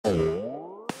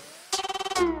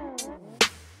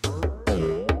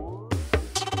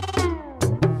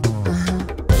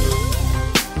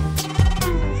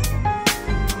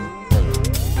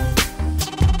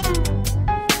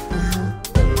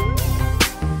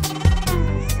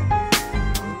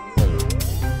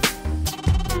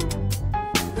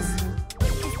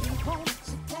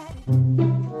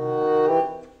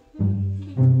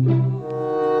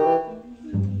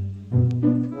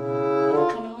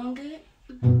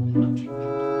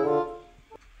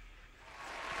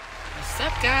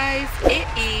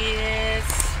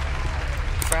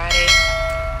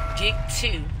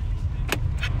too.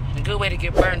 A good way to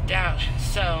get burnt out.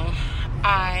 So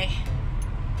I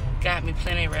got me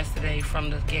plenty of rest today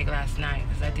from the gig last night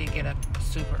because I did get up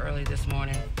super early this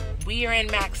morning. We are in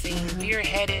Maxine. We are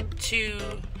headed to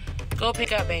go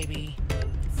pick up baby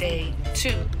day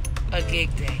 2, a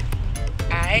gig day.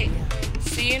 Alright,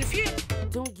 see you in a few.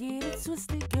 Don't get it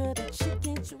twisted, girl, that she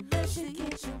can't you rest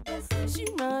it. She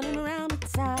running around the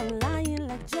town, lying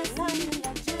like Jessie.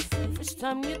 First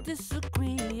time you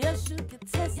disagree, you should get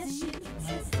tested.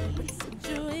 But such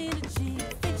your energy,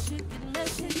 things should get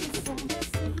messy.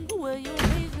 Well, your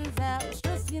reasons out,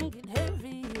 stress can get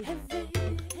heavy.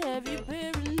 Heavy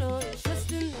paranoid,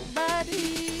 trusting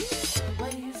nobody. Why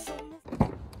you so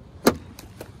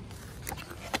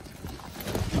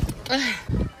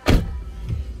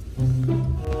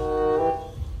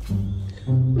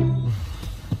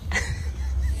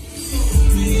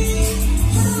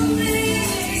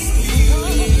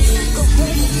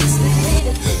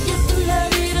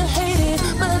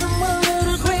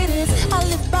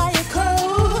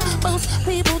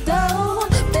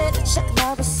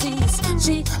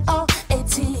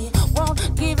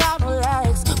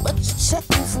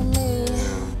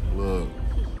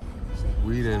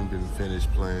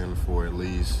finished playing for at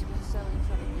least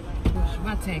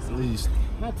my take on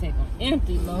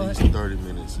empty, Lord. At least 30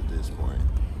 minutes at this point.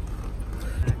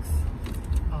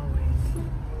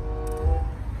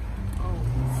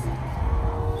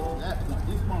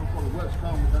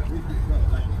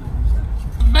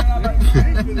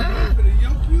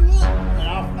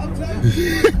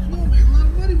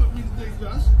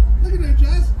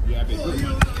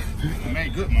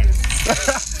 Made good money.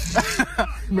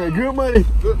 Man, good money.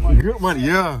 Good money,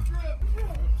 yeah.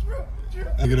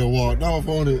 Nigga done walked off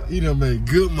on it. He done made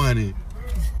good money.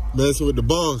 Messing with the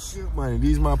boss. Good money.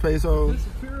 These my pesos.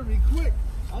 Disappear me quick.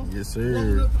 Yes,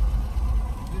 sir.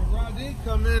 Rod D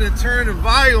come in and turn the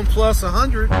volume plus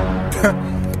 100.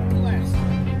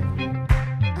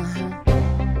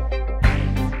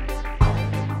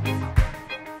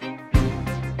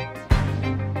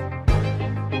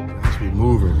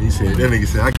 Moving. He said, that nigga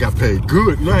said, I got paid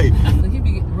good night. Look, he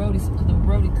be getting the roadie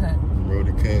cut.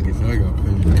 Roadie cut. He said, I got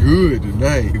paid good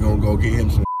tonight. We're gonna go get him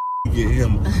some, get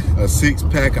him a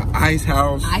 6-pack of Ice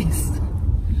House. Ice.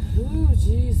 Ooh,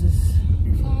 Jesus.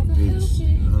 Father, Jesus.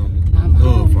 help me. I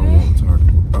love if I want to talk.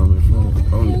 I'm in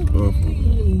front. Only love.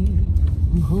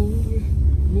 I'm hungry.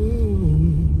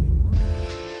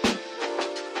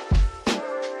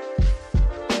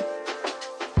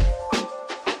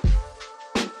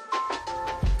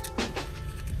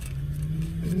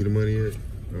 Get the money yet?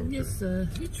 Okay. Yes, sir.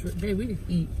 Babe, we didn't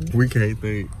eat. We can't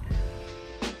think.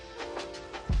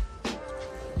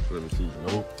 Let me see.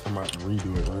 Nope. I'm about to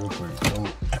redo it real quick. Nope.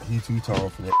 He too tall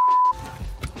for that.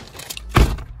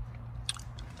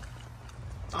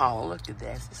 Oh, look at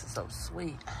that. This is so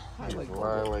sweet. He's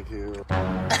lying like hell.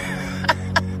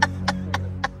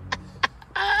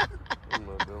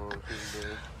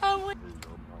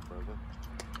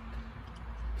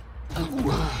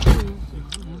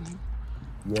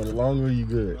 You want it longer or you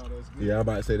good? No, good. Yeah, I'm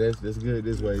about to say that's good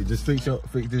this way. Just fix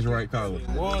this right collar.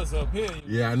 Was up here.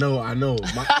 Yeah, I know.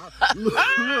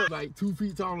 Look, like 2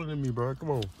 feet taller than me, bro.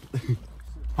 Come on.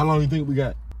 How long do you think we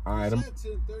got? All right, I said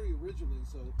 10:30 originally,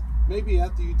 so maybe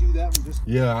after you do that one, just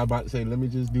yeah. I'm about to say, let me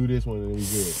just do this one and then we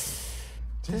good.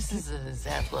 This is an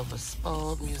example of a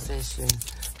spoiled musician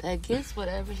that gets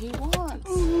whatever he wants.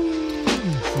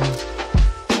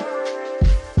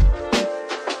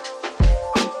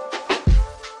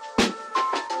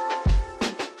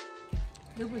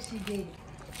 Look what she did.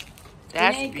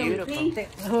 That's beautiful.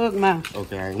 Hug my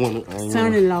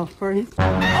son-in-law first.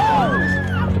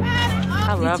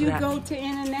 I love Did you that. go to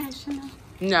international?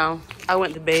 No, I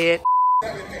went to bed.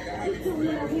 Got an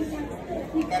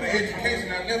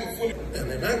education I never fully. I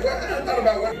thought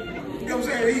about what. You know what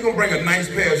I'm saying? He gonna bring a nice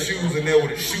pair of shoes in there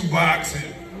with a shoebox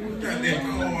and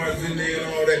goddamn cards in there and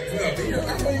all that stuff.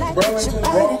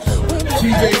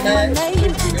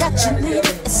 Got you really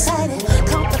excited.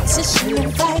 Competition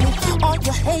invited. All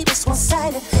your haters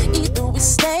one-sided. Either we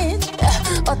stand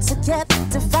or together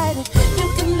divided. You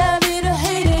can love it or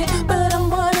hate it, but I'm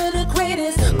one of the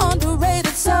greatest.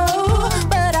 Underrated soul,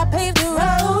 but I paved the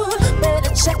road.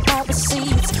 Better check my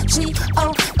receipts.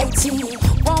 G-O-A-T.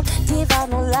 Won't give out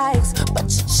no likes, but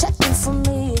you're checking for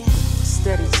me.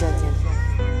 Steady checking.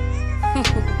 I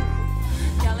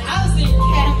was in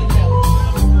Canada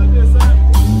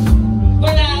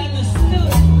when I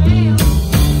understood.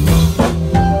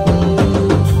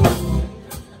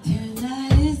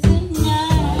 Tonight is the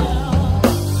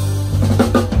night.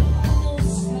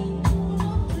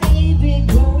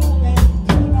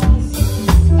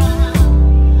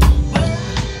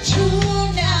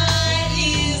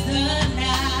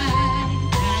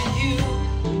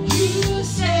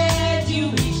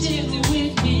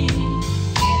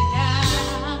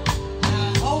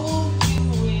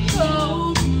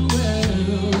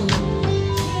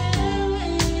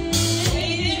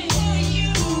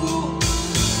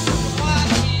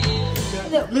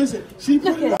 listen. She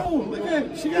put it on. Look at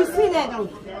it. She You got see that on?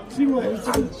 She went.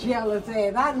 I'm jealous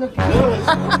ass. I look at Jealous.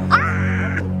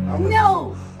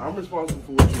 No. I'm responsible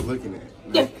for what you're looking at.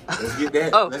 Let's get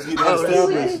that. Oh. Let's get that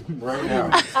established right now.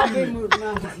 I've been with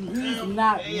my he's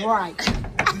not right.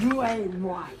 You ain't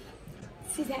right.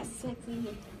 See that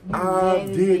sexy? I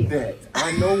did that.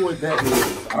 I know what that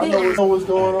is. I know what's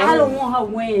going on. I don't want her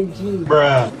wearing jeans.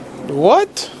 Bruh.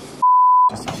 What?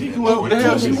 She can wear what the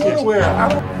hell she want to wear. I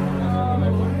don't.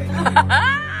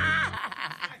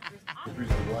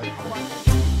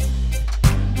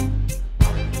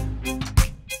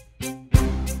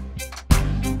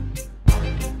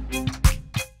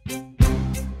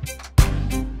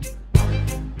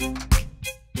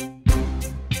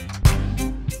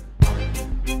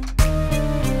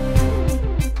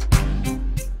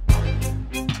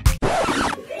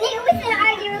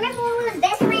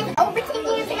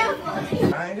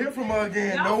 I ain't hear from her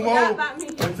again no more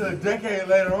until a decade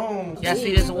later on. Y'all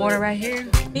see this water right here?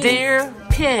 Deer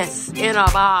piss in a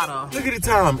bottle. Look at the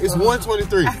time. It's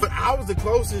 1:23. But I was the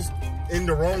closest in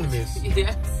the wrongness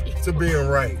Yes. to being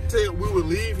right. Said we would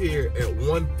leave here at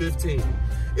 1:15.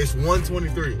 It's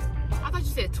 1:23. I thought you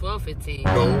said 12:15.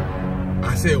 No,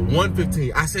 I said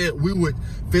 1:15. I said we would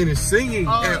finish singing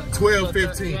at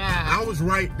 12:15. Yeah. I was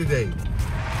right today.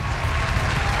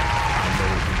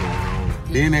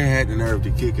 Then they had the nerve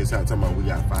to kick us out talking about we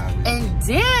got 5 minutes. And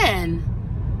then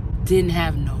didn't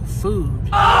have no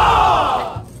food.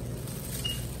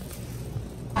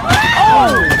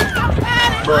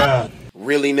 Bruh.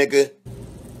 Really, nigga?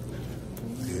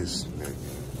 This nigga.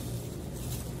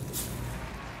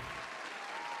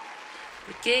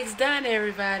 The gig's done,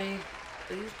 everybody.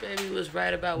 This baby was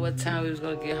right about what time we was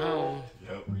gonna get home.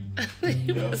 Yep.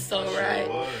 He was so Sure right.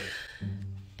 was.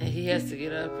 And he has to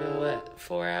get up in what,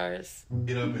 4 hours?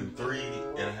 Get up in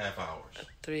 3.5 hours.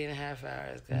 3.5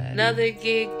 hours, guys. Another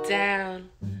gig down.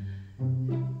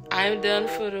 I'm done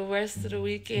for the rest of the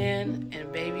weekend,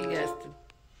 and baby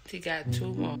he got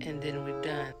 2 more, and then we're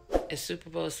done. It's Super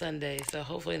Bowl Sunday, so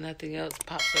hopefully nothing else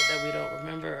pops up that we don't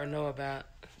remember or know about.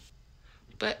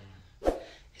 But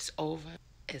it's over.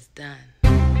 It's done.